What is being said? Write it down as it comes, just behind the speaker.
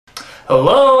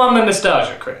Hello, I'm a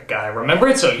nostalgia critic. I remember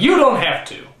it so you don't have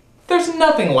to. There's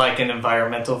nothing like an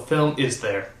environmental film, is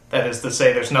there? That is to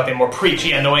say, there's nothing more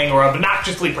preachy, annoying, or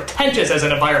obnoxiously pretentious as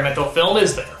an environmental film,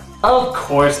 is there? Of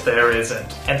course there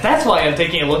isn't. And that's why I'm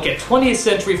taking a look at 20th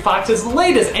Century Fox's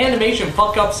latest animation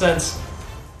fuck-up since...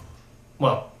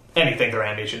 well, anything their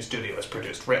animation studio has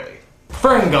produced, really.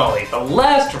 Ferngully, The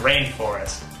Last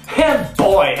Rainforest. And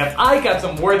boy, have I got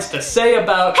some words to say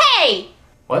about... Hey!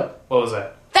 What? What was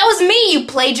that? That was me, you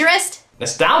plagiarist!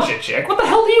 Nostalgia chick? What the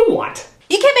hell do you want?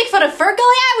 You can't make fun of Ferngully.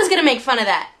 I was gonna make fun of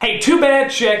that. Hey, too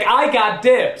bad, chick. I got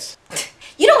dibs.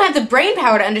 You don't have the brain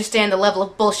power to understand the level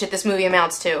of bullshit this movie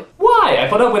amounts to. Why? I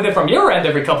put up with it from your end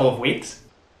every couple of weeks.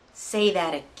 Say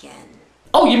that again.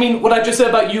 Oh, you mean what I just said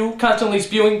about you constantly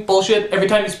spewing bullshit every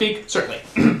time you speak? Certainly.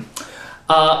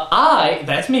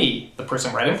 That's me, the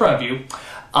person right in front of you,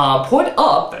 put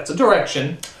up, that's a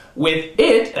direction, with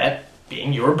it, that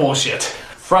being your bullshit.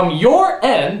 From your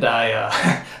end,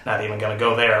 not even gonna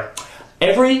go there,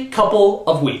 every couple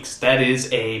of weeks, that is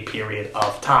a period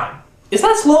of time. Is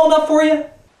that slow enough for you?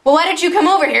 Well, why don't you come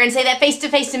over here and say that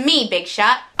face-to-face to me, big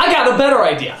shot? I got a better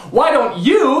idea. Why don't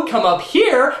you come up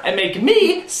here and make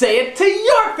me say it to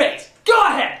your face? Go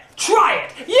ahead, try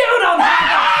it. You don't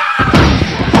have to.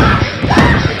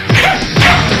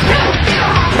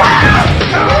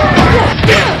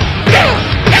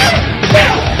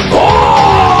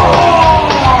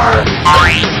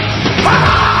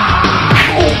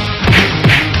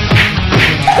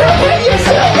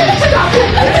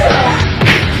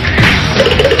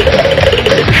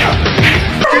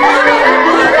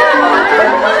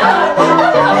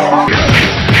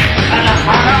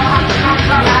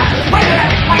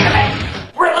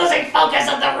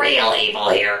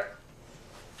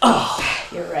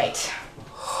 You're right.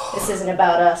 This isn't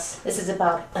about us. This is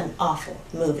about an awful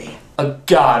movie. A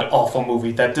god-awful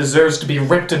movie that deserves to be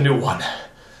ripped a new one.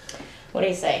 What do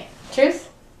you say? Truth?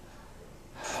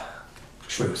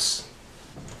 Truce.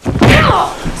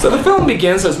 So the film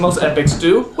begins, as most epics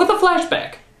do, with a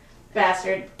flashback.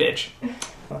 Bastard. Bitch.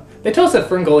 They tell us that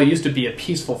Ferngully used to be a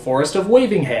peaceful forest of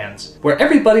waving hands, where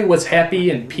everybody was happy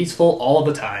and peaceful all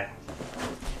the time.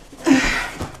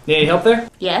 Need any help there?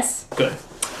 Yes. Good.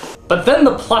 But then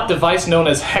the plot device known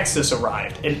as Hexus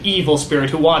arrived, an evil spirit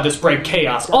who wanted to spread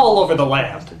chaos all over the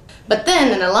land. But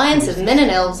then an alliance of men and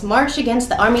elves marched against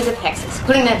the armies of Hexus,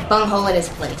 putting that bunghole in his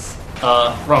place.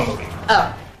 Wrong movie.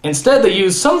 Oh. Instead, they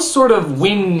used some sort of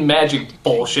wind magic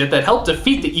bullshit that helped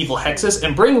defeat the evil Hexus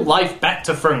and bring life back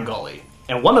to Ferngully.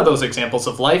 And one of those examples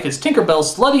of life is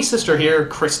Tinkerbell's slutty sister here,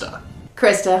 Krista.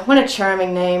 Krista, what a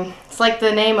charming name. It's like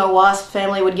the name a wasp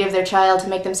family would give their child to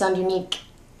make them sound unique.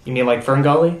 You mean like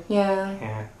Ferngully?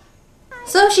 Yeah.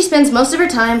 So she spends most of her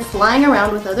time flying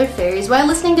around with other fairies while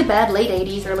listening to bad late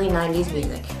 80s, early 90s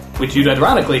music. Which you'd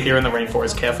ironically hear in the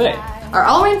Rainforest Cafe. Are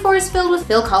all rainforests filled with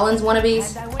Phil Collins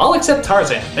wannabes? All except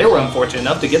Tarzan. They were unfortunate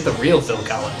enough to get the real Phil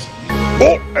Collins.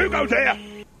 Oh, who goes there?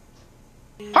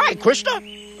 Hi, Krista.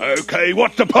 Okay,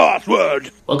 what's the password?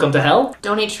 Welcome to hell?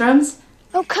 Don't eat shrooms?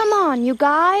 Oh, come on, you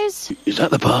guys. Is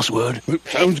that the password?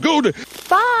 Sounds good.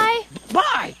 Bye.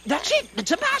 Bye. That's it.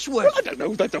 It's a password. I don't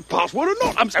know if that's a password or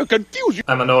not. I'm so confused.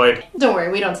 I'm annoyed. Don't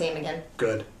worry, we don't see him again.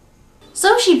 Good.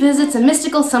 So she visits a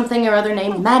mystical something or other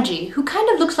named Magi, who kind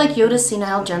of looks like Yoda's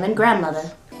senile German grandmother.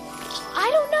 I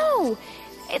don't know.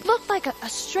 It looked like a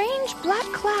strange black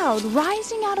cloud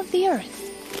rising out of the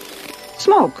earth.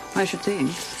 Smoke, I should think.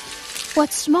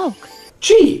 What smoke?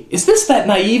 Gee, is this that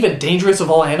naive and dangerous of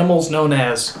all animals known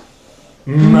as...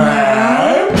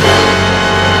 man?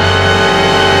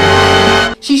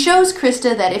 She shows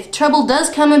Krista that if trouble does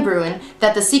come a-brewin',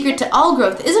 that the secret to all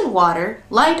growth isn't water,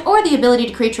 light, or the ability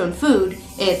to create your own food,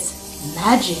 it's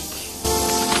magic.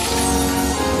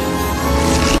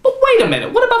 But wait a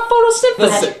minute, what about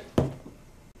photosynthesis? Magic.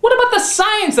 What about the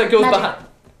science that goes behind...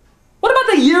 What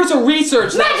about the years of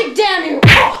research that... Magic, damn you!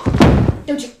 Oh!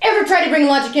 Don't you ever try to bring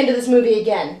logic into this movie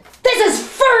again. This is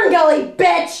Ferngully,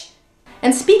 bitch!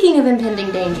 And speaking of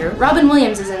impending danger, Robin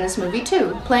Williams is in this movie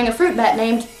too, playing a fruit bat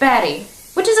named Batty.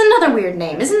 Which is another weird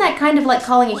name. Isn't that kind of like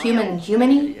calling a human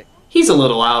human-y? He's a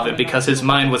little out of it because his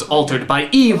mind was altered by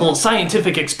evil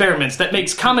scientific experiments that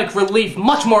makes comic relief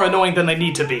much more annoying than they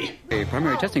need to be. A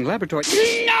primary testing laboratory.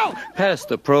 No! Pass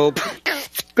the probe.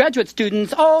 Graduate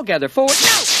students all gather forward.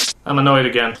 No! I'm annoyed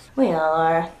again. We all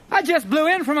are. I just blew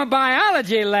in from a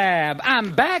biology lab.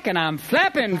 I'm back and I'm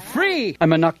flapping free.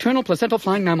 I'm a nocturnal placental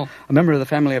flying mammal, a member of the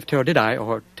family of Pterodiddae,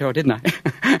 or Pterodidnae.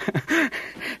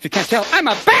 If you can't tell, I'm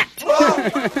a bat!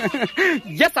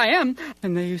 Yes, I am.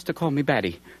 And they used to call me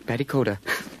Batty. Batty Coda.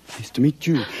 Nice to meet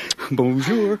you.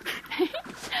 Bonjour.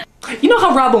 You know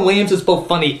how Robin Williams is both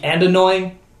funny and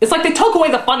annoying? It's like they took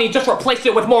away the funny and just replaced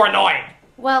it with more annoying.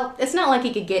 Well, it's not like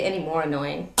he could get any more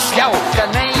annoying. Yo,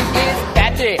 the name is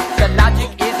Patrick. The logic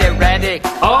is erratic.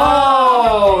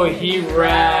 Oh, he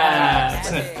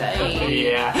raps.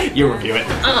 Yeah, you review it.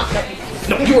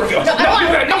 No, you review it.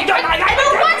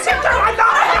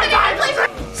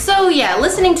 So yeah,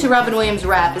 listening to Robin Williams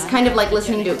rap is kind of like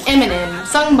listening to Eminem,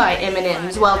 sung by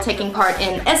Eminems, while taking part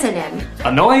in S&M.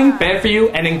 Annoying, bad for you,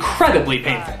 and incredibly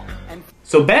painful.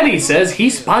 So Betty says he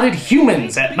spotted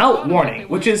humans at Mount Warning,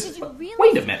 which is...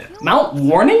 Wait a minute, Mount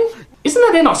Warning? Isn't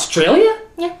that in Australia?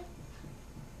 Yeah.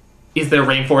 Is their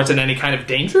rainforest in any kind of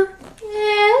danger?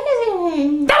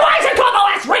 Then why is it called the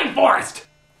last rainforest?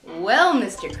 well,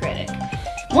 Mr. Critic,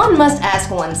 one must ask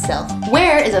oneself,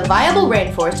 where is a viable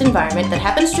rainforest environment that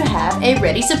happens to have a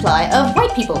ready supply of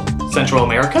white people? Central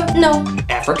America? No.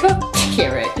 Africa?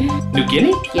 Carrot. New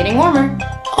Guinea? Getting warmer.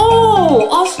 Oh,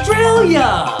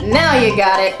 Australia! Now you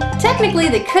got it. Technically,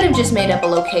 they could have just made up a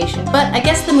location, but I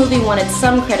guess the movie wanted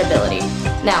some credibility.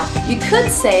 Now, you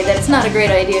could say that it's not a great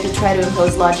idea to try to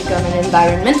impose logic on an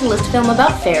environmentalist film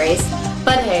about fairies,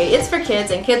 but hey, it's for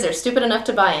kids, and kids are stupid enough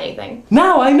to buy anything.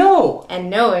 Now I know! And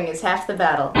knowing is half the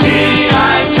battle.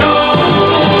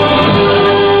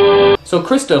 So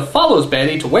Krista follows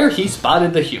Betty to where he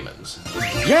spotted the humans.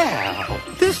 Yeah,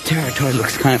 this territory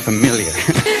looks kind of familiar.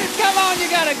 Come on, you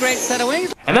got a great set of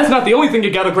wings. And that's not the only thing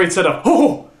you got a great set of.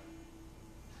 Oh,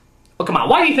 come on,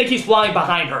 why do you think he's flying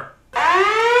behind her?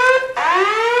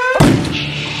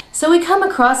 So we come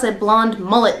across a blonde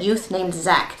mullet youth named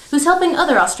Zach, who's helping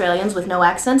other Australians with no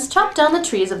accents chop down the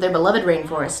trees of their beloved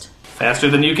rainforest.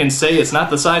 Faster than you can say it's not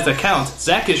the size that counts,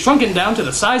 Zach is shrunken down to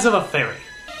the size of a fairy.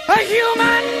 A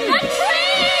human!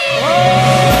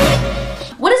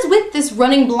 What is with this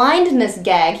running blindness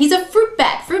gag? He's a fruit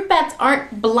bat. Fruit bats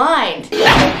aren't blind.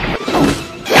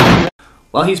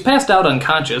 While he's passed out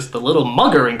unconscious, the little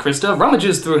mugger in Krista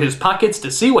rummages through his pockets to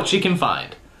see what she can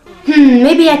find.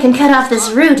 Maybe I can cut off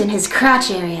this root in his crotch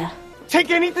area.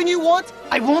 Take anything you want.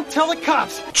 I won't tell the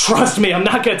cops. Trust me, I'm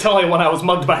not gonna tell anyone I was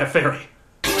mugged by a fairy.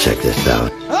 Check this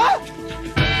out.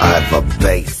 I have a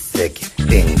basic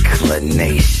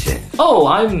inclination. Oh,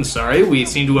 I'm sorry, we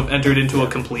seem to have entered into a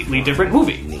completely different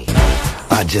movie.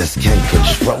 I just can't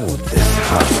control this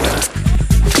hunger.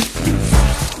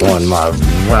 On my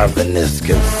ravenous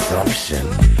consumption,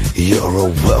 you're a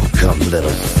welcome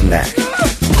little snack.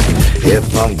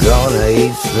 If I'm gonna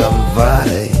eat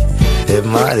somebody, it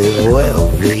might as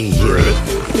well be you.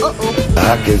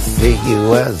 I can see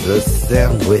you as a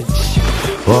sandwich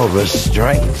or a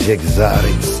strange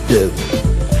exotic stew.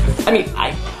 I mean,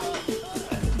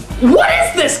 what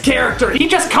is this character? He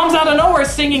just comes out of nowhere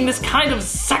singing this kind of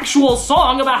sexual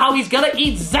song about how he's gonna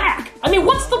eat Zach. I mean,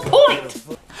 what's the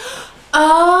point?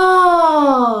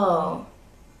 Oh.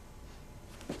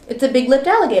 It's a big-lipped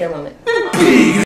alligator moment.